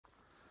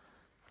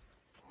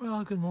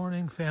Well, good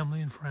morning,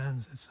 family and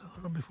friends. It's a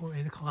little before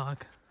 8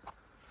 o'clock.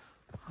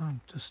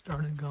 Just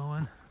started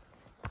going.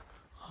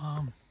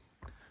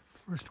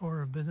 First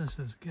order of business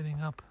is getting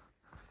up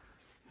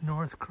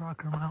North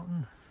Crocker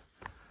Mountain.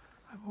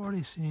 I've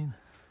already seen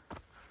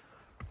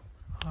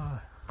a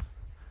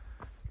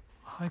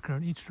hiker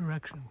in each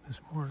direction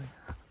this morning.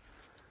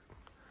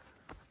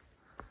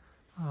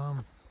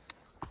 Then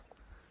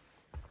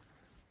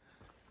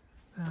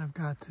I've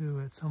got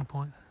to, at some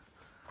point,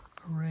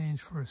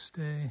 arrange for a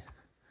stay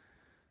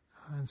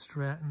in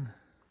Stratton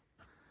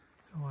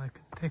so I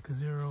can take a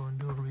zero and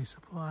do a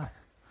resupply.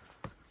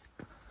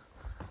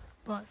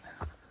 But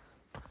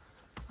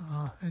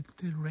it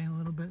did rain a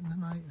little bit in the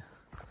night,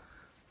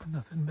 but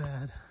nothing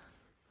bad.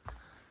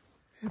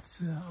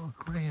 It's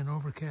gray and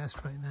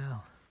overcast right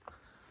now.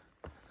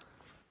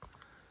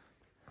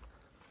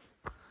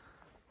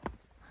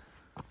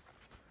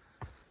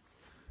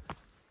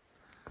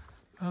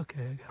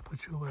 Okay, I gotta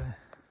put you away.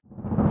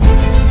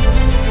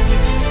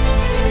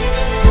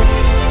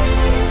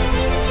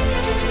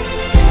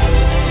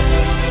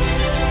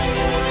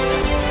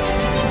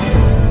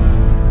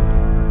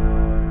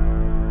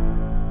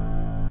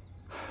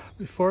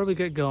 Before we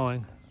get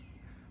going,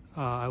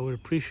 I would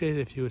appreciate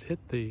it if you would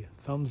hit the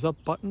thumbs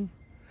up button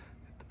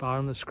at the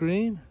bottom of the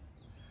screen.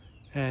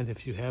 And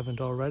if you haven't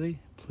already,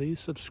 please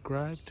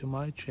subscribe to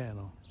my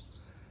channel.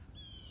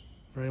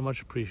 Very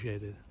much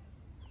appreciated.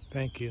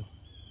 Thank you.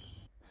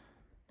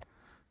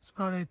 It's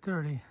about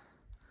 8:30,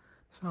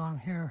 so I'm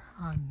here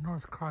on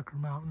North Crocker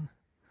Mountain.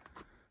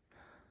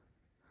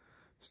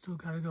 Still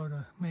got to go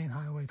to Maine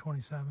Highway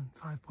 27,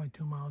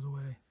 5.2 miles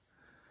away.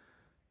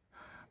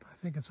 But I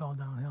think it's all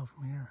downhill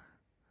from here.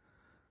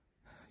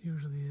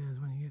 Usually is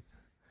when you get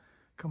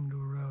coming to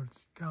a road.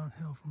 It's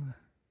downhill from the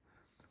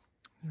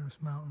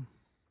nearest mountain.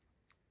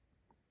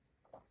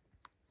 I'll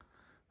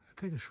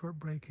take a short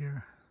break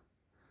here.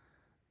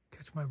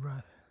 Catch my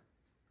breath.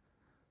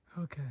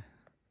 Okay.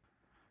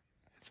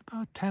 It's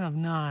about 10 of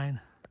 9.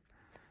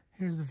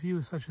 Here's the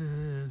view such as it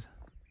is.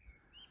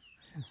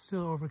 It's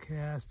still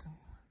overcast and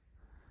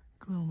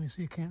gloomy,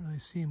 so you can't really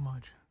see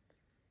much.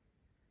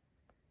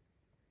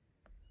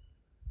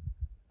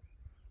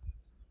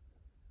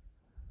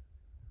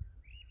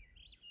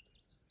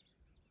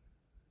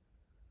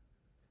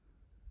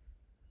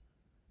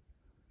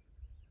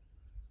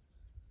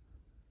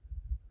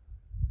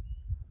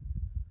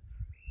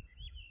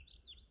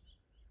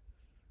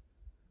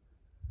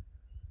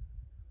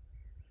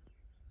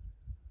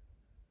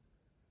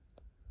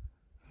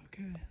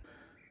 Okay.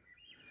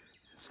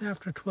 It's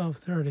after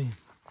 12:30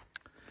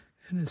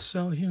 and it's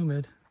so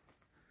humid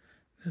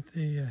that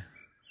the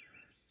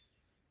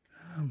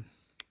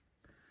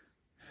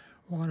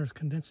water is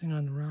condensing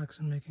on the rocks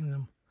and making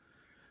them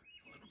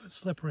a little bit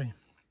slippery.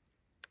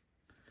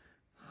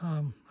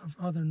 Of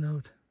other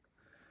note,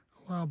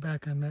 a while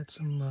back I met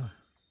some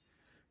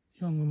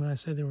young women. I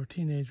say they were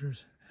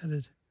teenagers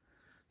headed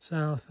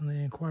south, and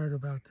they inquired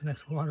about the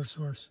next water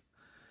source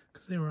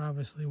because they were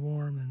obviously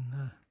warm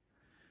and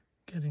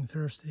getting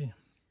thirsty.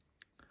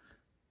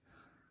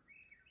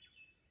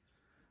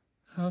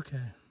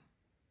 Okay.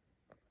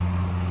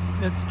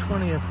 It's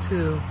 20 of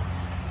 2.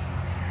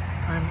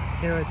 I'm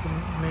here at the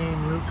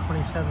Maine Route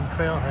 27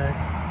 trailhead.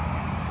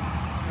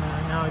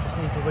 Now I just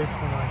need to wait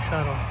for my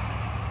shuttle.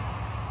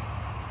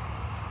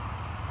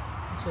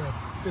 It's a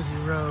busy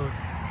road,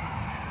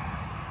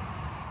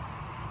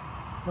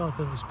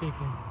 relatively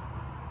speaking.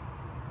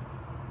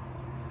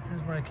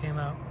 Here's where I came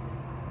out.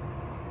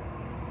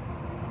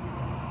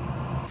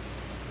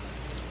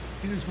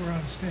 Here's where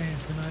I'm staying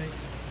tonight,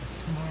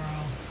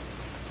 tomorrow.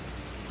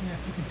 Yeah,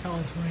 if you can tell,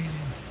 it's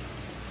raining.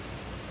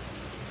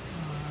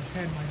 I've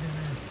had my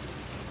dinner.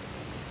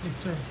 They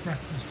serve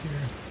breakfast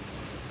here.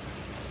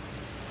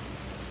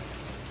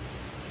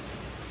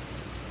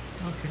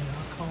 Okay,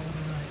 I'll call it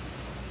a night.